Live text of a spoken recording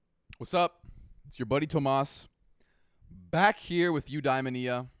What's up? It's your buddy Tomas, back here with you,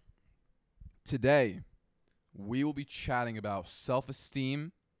 Daimonia. Today, we will be chatting about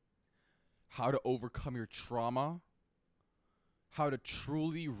self-esteem, how to overcome your trauma, how to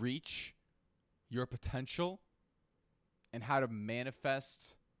truly reach your potential, and how to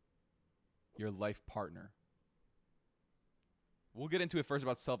manifest your life partner. We'll get into it first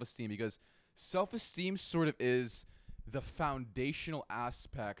about self-esteem because self-esteem sort of is the foundational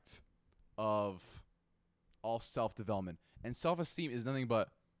aspect of all self-development. And self-esteem is nothing but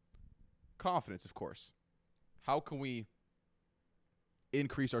confidence, of course. How can we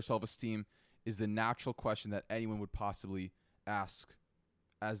increase our self-esteem is the natural question that anyone would possibly ask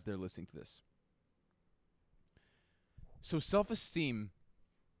as they're listening to this. So self-esteem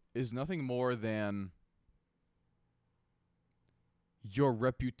is nothing more than your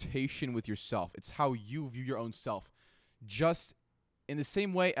reputation with yourself. It's how you view your own self. Just in the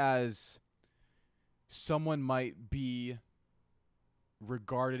same way as someone might be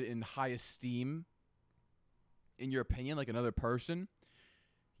regarded in high esteem, in your opinion, like another person,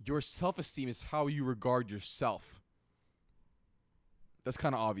 your self-esteem is how you regard yourself. That's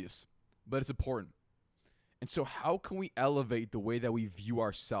kind of obvious, but it's important. And so how can we elevate the way that we view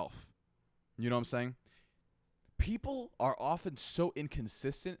ourselves? You know what I'm saying? People are often so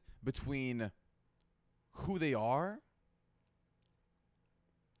inconsistent between who they are,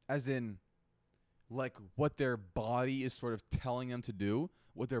 as in like what their body is sort of telling them to do,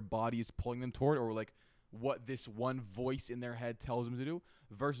 what their body is pulling them toward, or like what this one voice in their head tells them to do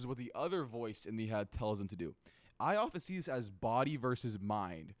versus what the other voice in the head tells them to do. I often see this as body versus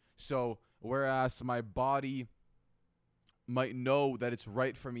mind. So whereas my body might know that it's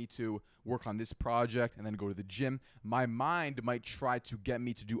right for me to work on this project and then go to the gym, my mind might try to get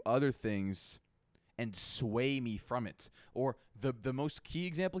me to do other things and sway me from it. Or the most key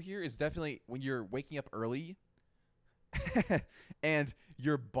example here is definitely when you're waking up early and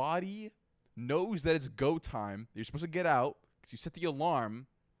your body knows that it's go time. You're supposed to get out because you set the alarm,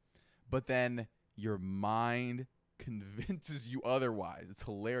 but then your mind convinces you otherwise. It's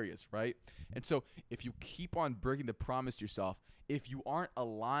hilarious, right? And so if you keep on breaking the promise to yourself, if you aren't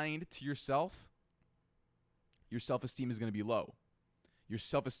aligned to yourself, your self-esteem is going to be low. Your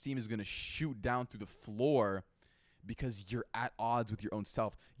self-esteem is going to shoot down through the floor because you're at odds with your own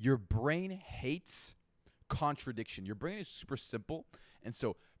self. Your brain hates contradiction. Your brain is super simple, and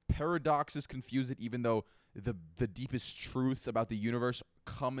so paradoxes confuse it, even though the deepest truths about the universe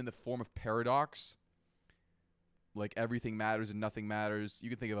come in the form of paradox. Like everything matters and nothing matters. You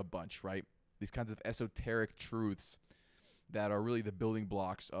can think of a bunch, right? These kinds of esoteric truths that are really the building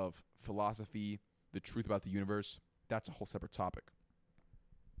blocks of philosophy, the truth about the universe. That's a whole separate topic.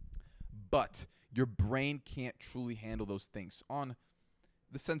 But your brain can't truly handle those things on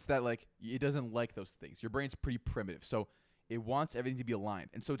the sense that like it doesn't like those things. Your brain's pretty primitive. So it wants everything to be aligned.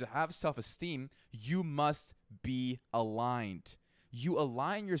 And so to have self-esteem, you must be aligned. You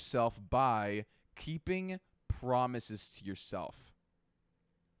align yourself by keeping promises to yourself.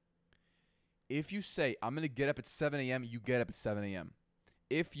 If you say, I'm going to get up at 7 a.m., you get up at 7 a.m.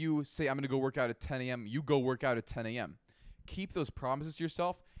 If you say, I'm going to go work out at 10 a.m., you go work out at 10 a.m. Keep those promises to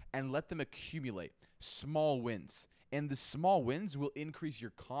yourself and let them accumulate. Small wins. And the small wins will increase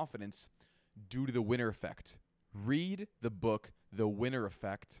your confidence due to the winner effect. Read the book, The Winner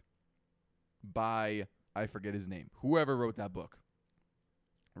Effect, by, I forget his name, whoever wrote that book.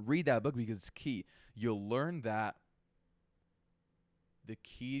 Read that book because it's key. You'll learn that the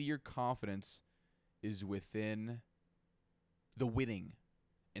key to your confidence is within the winning.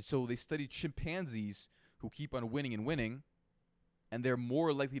 And so they studied chimpanzees who keep on winning and winning, and they're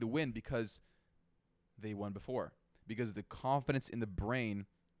more likely to win because they won before. Because the confidence in the brain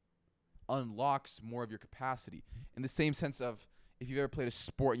unlocks more of your capacity. In the same sense of if you've ever played a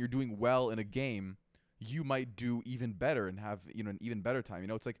sport and you're doing well in a game, you might do even better and have an even better time.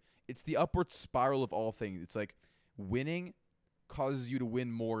 It's like it's the upward spiral of all things. It's like winning causes you to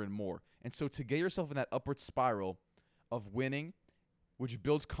win more and more. And so to get yourself in that upward spiral of winning, which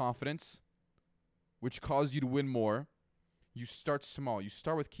builds confidence, which causes you to win more, you start small. You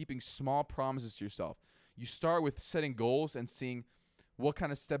start with keeping small promises to yourself. You start with setting goals and seeing what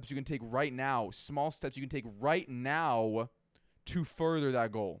kind of steps you can take right now, small steps you can take right now to further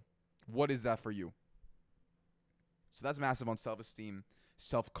that goal. What is that for you? So that's massive on self-esteem,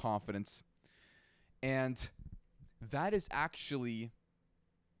 self-confidence. And that is actually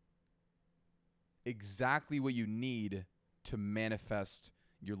exactly what you need to manifest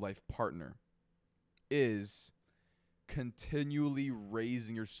your life partner, is continually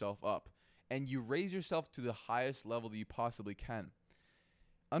raising yourself up. And you raise yourself to the highest level that you possibly can.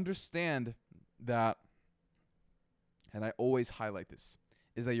 understand that, and I always highlight this,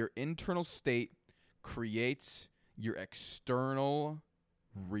 is that your internal state creates your external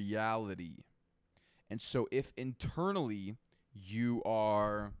reality. And so if internally you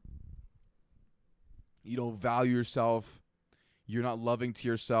don't value yourself, you're not loving to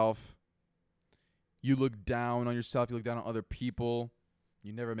yourself, you look down on yourself, you look down on other people,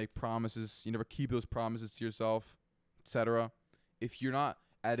 you never make promises, you never keep those promises to yourself, etc. If you're not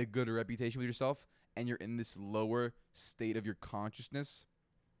at a good reputation with yourself and you're in this lower state of your consciousness,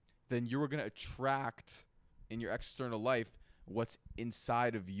 then you're going to attract in your external life what's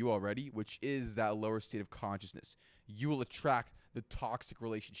inside of you already, which is that lower state of consciousness. You will attract the toxic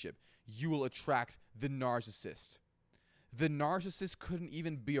relationship. You will attract the narcissist. The narcissist couldn't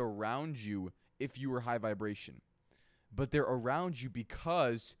even be around you if you were high vibration, but they're around you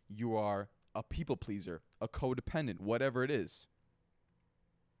because you are a people pleaser, a codependent, whatever it is.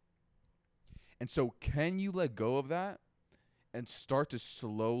 And so can you let go of that and start to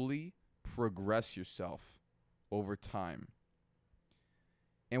slowly progress yourself over time?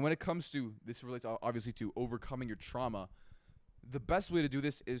 And when it comes to, this relates obviously to overcoming your trauma, the best way to do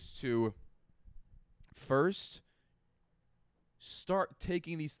this is to first start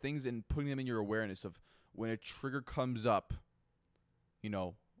taking these things and putting them in your awareness of when a trigger comes up,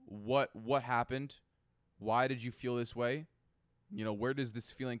 what happened? Why did you feel this way? Where does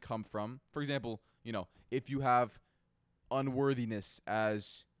this feeling come from? For example, if you have unworthiness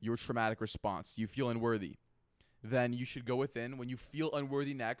as your traumatic response, you feel unworthy, then you should go within. When you feel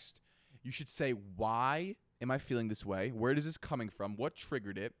unworthy next, you should say, why am I feeling this way? Where is this coming from? What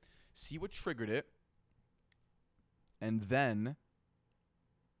triggered it? See what triggered it. And then,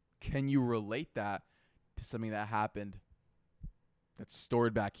 can you relate that to something that happened that's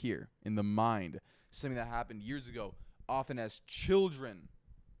stored back here in the mind? Something that happened years ago, often as children,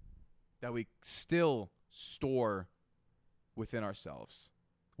 that we still store within ourselves.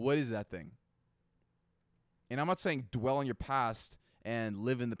 What is that thing? And I'm not saying dwell on your past and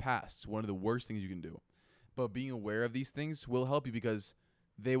live in the past. It's one of the worst things you can do. But being aware of these things will help you because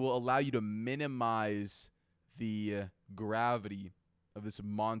they will allow you to minimize the gravity of this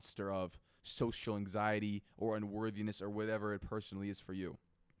monster of social anxiety or unworthiness or whatever it personally is for you.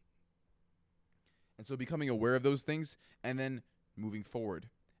 And so becoming aware of those things and then moving forward,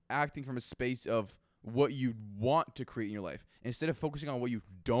 acting from a space of what you want to create in your life. Instead of focusing on what you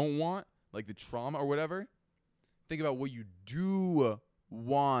don't want, like the trauma or whatever, think about what you do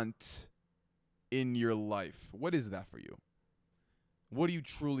want in your life. What is that for you? What do you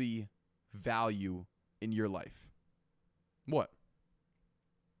truly value in your life? What?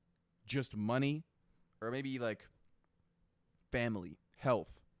 Just money? Or maybe like family,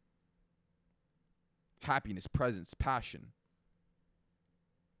 health, happiness, presence, passion,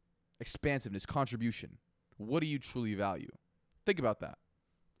 expansiveness, contribution. What do you truly value? Think about that.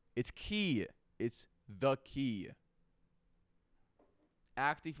 It's key. It's the key.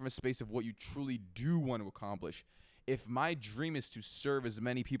 Acting from a space of what you truly do want to accomplish. If my dream is to serve as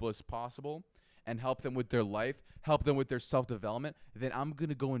many people as possible and help them with their life, help them with their self-development, then I'm going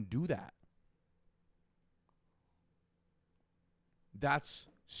to go and do that. That's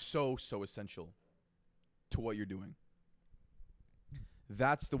so essential to what you're doing.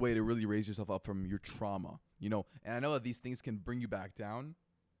 That's the way to really raise yourself up from your trauma, and I know that these things can bring you back down.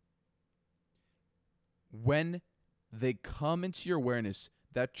 When they come into your awareness,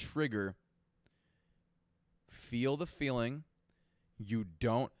 that trigger, feel the feeling. You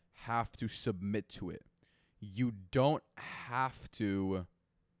don't have to submit to it. You don't have to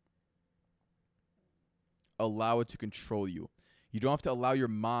allow it to control you. You don't have to allow your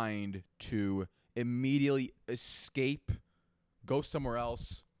mind to immediately escape, go somewhere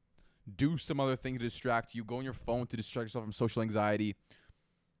else, do some other thing to distract you, go on your phone to distract yourself from social anxiety,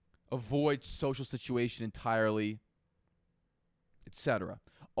 avoid social situation entirely, etc.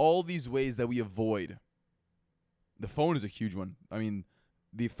 All these ways that we avoid. The phone is a huge one. I mean,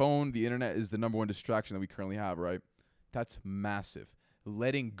 the phone, the internet is the number one distraction that we currently have, right? That's massive.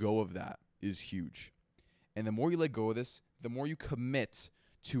 Letting go of that is huge. And the more you let go of this, the more you commit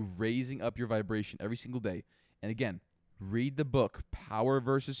to raising up your vibration every single day. And again, read the book, Power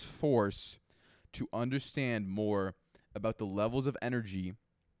versus Force, to understand more about the levels of energy,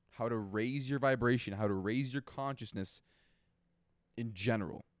 how to raise your vibration, how to raise your consciousness in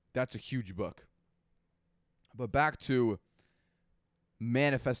general. That's a huge book. But back to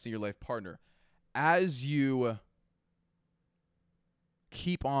manifesting your life partner. As you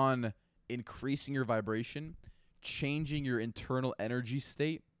keep on increasing your vibration, changing your internal energy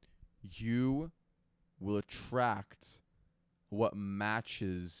state, you will attract what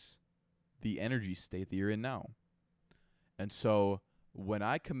matches the energy state that you're in now. And so when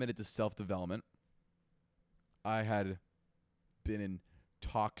I committed to self-development, I had been in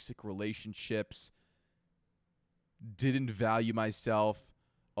toxic relationships, didn't value myself,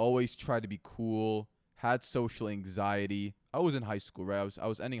 always tried to be cool, had social anxiety. I was in high school, right? I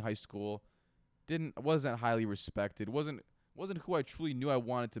was ending high school, wasn't highly respected, wasn't who I truly knew I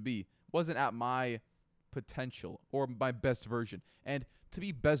wanted to be, wasn't at my potential or my best version. And to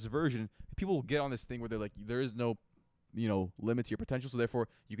be best version, people will get on this thing where they're like, there is no, limit to your potential, so therefore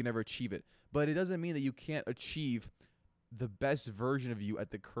you can never achieve it. But it doesn't mean that you can't achieve the best version of you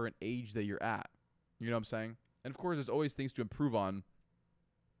at the current age that you're at. You know what I'm saying? And of course, there's always things to improve on,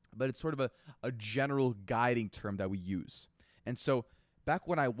 but it's sort of a general guiding term that we use. And so back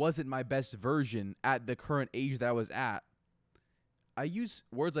when I wasn't my best version at the current age that I was at, I use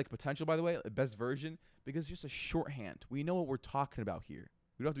words like potential, by the way, best version, because it's just a shorthand. We know what we're talking about here.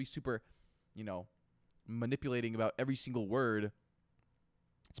 We don't have to be super, manipulating about every single word.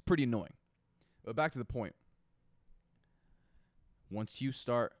 It's pretty annoying. But back to the point. Once you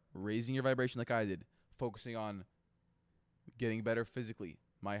start raising your vibration like I did, focusing on getting better physically,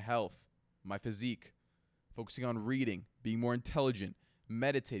 my health, my physique, focusing on reading, being more intelligent,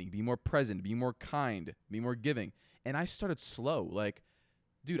 meditating, being more present, being more kind, being more giving. And I started slow. Like,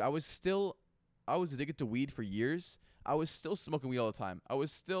 dude, I was addicted to weed for years. I was still smoking weed all the time. I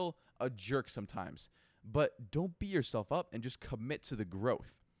was still a jerk sometimes. But don't beat yourself up and just commit to the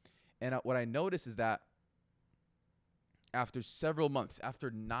growth. And what I noticed is that after several months,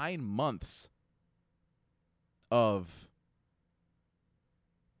 after 9 months of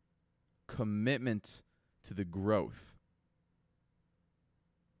commitment to the growth,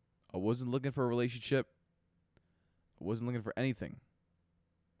 I wasn't looking for a relationship. I wasn't looking for anything.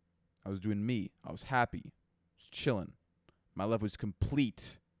 I was doing me. I was happy. I was chilling. My life was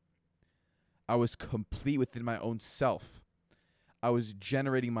complete. I was complete within my own self. I was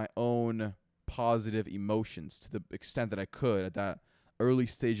generating my own positive emotions to the extent that I could at that early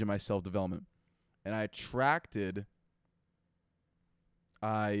stage of my self-development. And I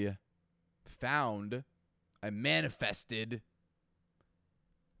manifested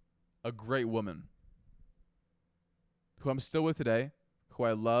a great woman who I'm still with today, who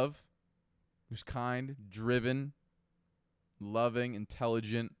I love, who's kind, driven, loving,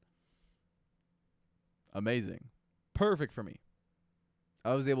 intelligent, amazing, perfect for me.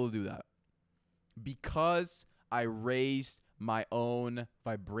 I was able to do that because I raised my own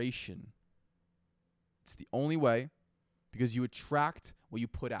vibration. It's the only way, because you attract what you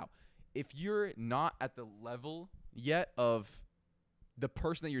put out. If you're not at the level yet of the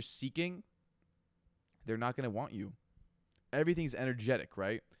person that you're seeking, they're not going to want you. Everything's energetic,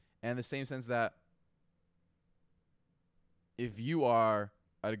 right? And in the same sense that if you are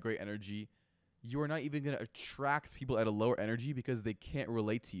at a great energy, you are not even going to attract people at a lower energy because they can't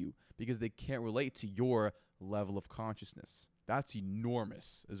relate to you, because they can't relate to your level of consciousness. That's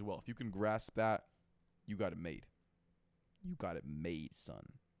enormous as well. If you can grasp that, you got it made. You got it made, son.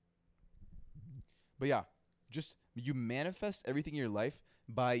 But yeah, just you manifest everything in your life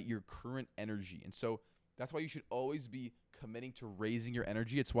by your current energy. And so that's why you should always be committing to raising your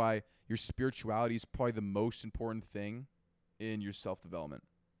energy. It's why your spirituality is probably the most important thing in your self-development.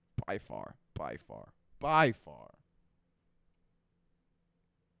 By far.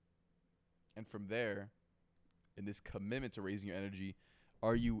 And from there, in this commitment to raising your energy,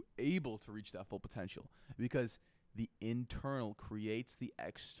 are you able to reach that full potential? Because the internal creates the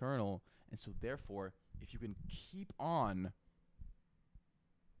external. And so therefore, if you can keep on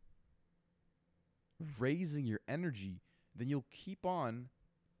raising your energy, then you'll keep on,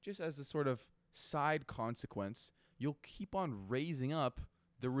 just as a sort of side consequence, you'll keep on raising up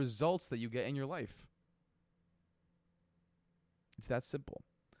the results that you get in your life. It's that simple.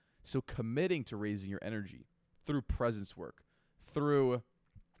 So committing to raising your energy through presence work, through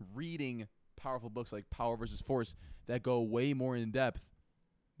reading powerful books like Power versus Force that go way more in depth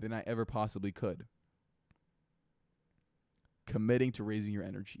than I ever possibly could. Committing to raising your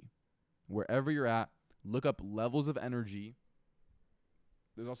energy. Wherever you're at, look up levels of energy.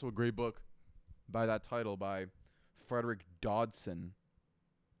 There's also a great book by that title by Frederick Dodson.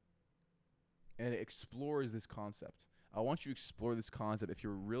 And it explores this concept. I want you to explore this concept if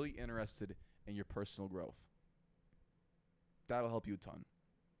you're really interested in your personal growth. That'll help you a ton.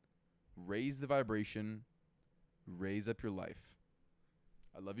 Raise the vibration. Raise up your life.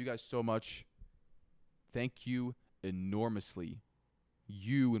 I love you guys so much. Thank you enormously,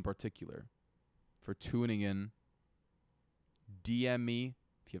 you in particular, for tuning in. DM me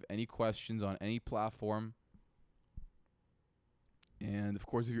if you have any questions on any platform. And, of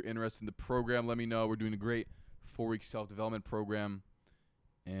course, if you're interested in the program, let me know. We're doing a great 4-week self-development program.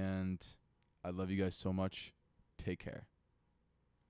 And I love you guys so much. Take care.